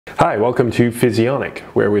Hi, welcome to Physionic,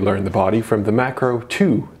 where we learn the body from the macro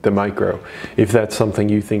to the micro. If that's something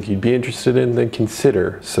you think you'd be interested in, then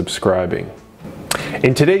consider subscribing.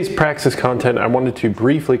 In today's Praxis content, I wanted to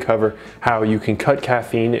briefly cover how you can cut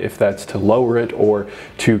caffeine if that's to lower it or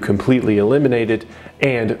to completely eliminate it,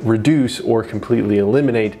 and reduce or completely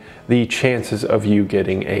eliminate the chances of you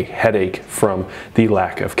getting a headache from the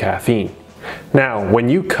lack of caffeine. Now, when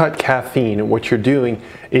you cut caffeine, what you're doing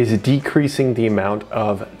is decreasing the amount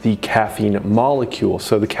of the caffeine molecule.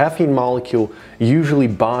 So the caffeine molecule usually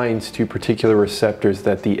binds to particular receptors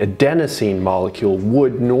that the adenosine molecule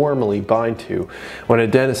would normally bind to. When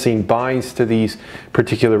adenosine binds to these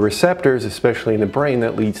particular receptors, especially in the brain,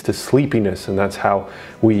 that leads to sleepiness, and that's how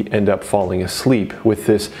we end up falling asleep with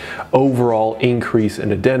this overall increase in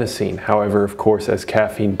adenosine. However, of course, as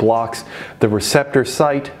caffeine blocks the receptor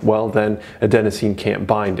site, well, then adenosine can't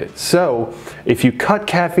bind it. So if you cut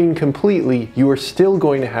caffeine completely, you are still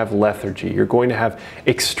going to have lethargy. You're going to have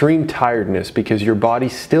extreme tiredness because your body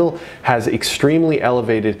still has extremely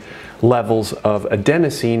elevated levels of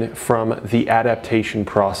adenosine from the adaptation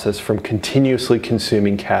process from continuously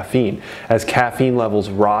consuming caffeine. As caffeine levels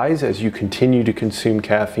rise, as you continue to consume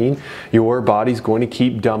caffeine, your body's going to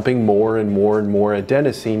keep dumping more and more and more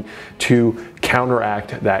adenosine to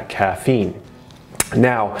counteract that caffeine.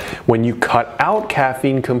 Now, when you cut out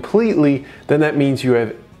caffeine completely, then that means you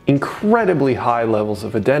have incredibly high levels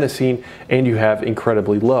of adenosine and you have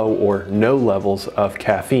incredibly low or no levels of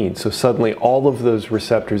caffeine. So suddenly all of those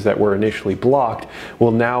receptors that were initially blocked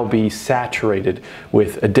will now be saturated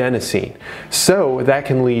with adenosine. So that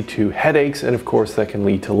can lead to headaches, and of course that can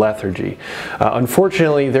lead to lethargy.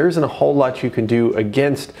 Unfortunately, there isn't a whole lot you can do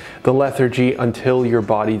against the lethargy until your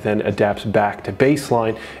body then adapts back to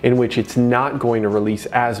baseline, in which it's not going to release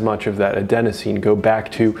as much of that adenosine, go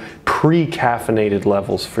back to pre-caffeinated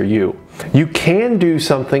levels for you. You can do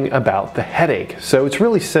something about the headache. So it's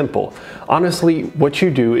really simple. Honestly, what you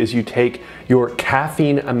do is you take your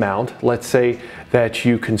caffeine amount, let's say that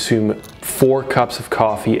you consume 4 cups of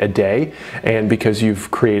coffee a day, and because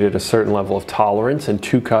you've created a certain level of tolerance and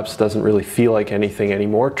 2 cups doesn't really feel like anything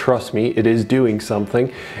anymore, trust me, it is doing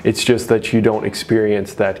something. It's just that you don't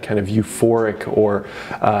experience that kind of euphoric or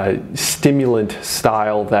stimulant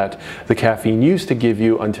style that the caffeine used to give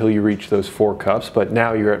you until you reach those 4 cups, but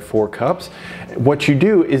now you're at 4 cups. What you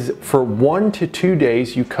do is for 1 to 2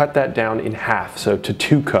 days, you cut that down in half, so to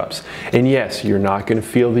 2 cups. And yes, you're not going to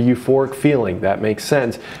feel the euphoric feeling, that makes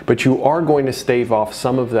sense, but you are going to stave off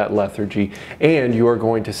some of that lethargy and you are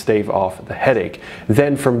going to stave off the headache.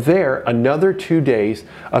 Then from there, another 2 days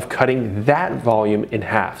of cutting that volume in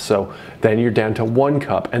half. So then you're down to 1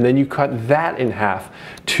 cup, and then you cut that in half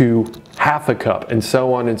to half a cup, and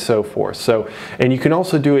so on and so forth. So, and you can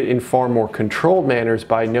also do it in far more controlled manners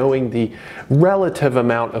by knowing the relative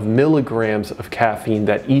amount of milligrams of caffeine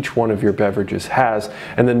that each one of your beverages has,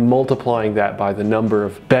 and then multiplying that by the number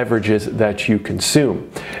of beverages that you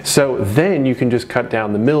consume. So then you can just cut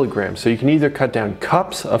down the milligrams. So you can either cut down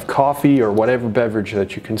cups of coffee or whatever beverage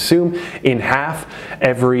that you consume in half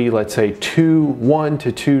every, let's say, 1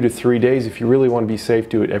 to 2 to 3 days. If you really want to be safe,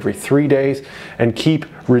 do it every 3 days and keep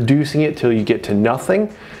reducing it till you get to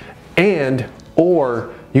nothing.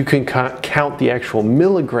 Or you can count the actual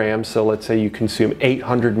milligrams. So let's say you consume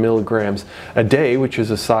 800 milligrams a day, which is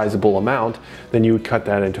a sizable amount. Then you would cut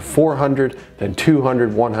that into 400, then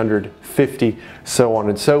 200, 150, so on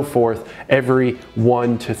and so forth, every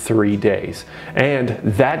 1 to 3 days. And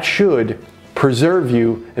that should preserve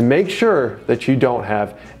you and make sure that you don't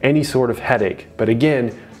have any sort of headache. But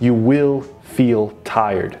again, you will feel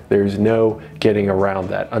tired. There's no getting around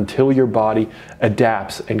that until your body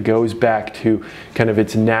adapts and goes back to kind of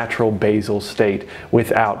its natural basal state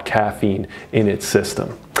without caffeine in its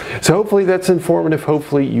system. So hopefully that's informative.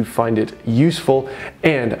 Hopefully you find it useful,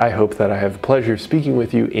 and I hope that I have pleasure speaking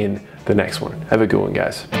with you in the next one. Have a good one,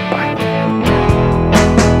 guys. Bye.